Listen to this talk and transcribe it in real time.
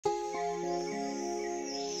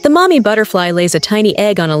The mommy butterfly lays a tiny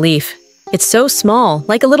egg on a leaf. It's so small,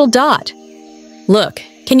 like a little dot. Look,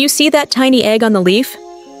 can you see that tiny egg on the leaf?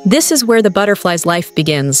 This is where the butterfly's life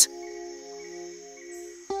begins.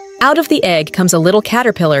 Out of the egg comes a little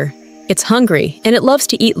caterpillar. It's hungry and it loves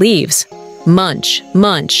to eat leaves. Munch,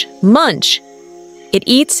 munch, munch. It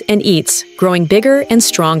eats and eats, growing bigger and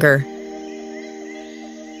stronger.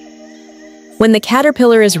 When the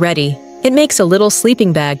caterpillar is ready, it makes a little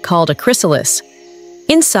sleeping bag called a chrysalis.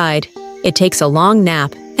 Inside, it takes a long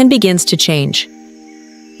nap and begins to change.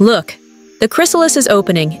 Look, the chrysalis is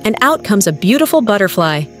opening and out comes a beautiful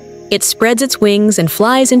butterfly. It spreads its wings and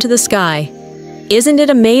flies into the sky. Isn't it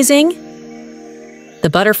amazing? The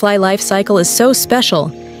butterfly life cycle is so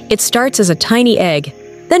special. It starts as a tiny egg,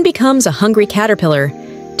 then becomes a hungry caterpillar,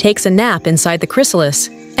 takes a nap inside the chrysalis,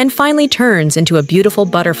 and finally turns into a beautiful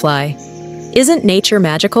butterfly. Isn't nature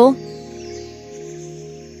magical?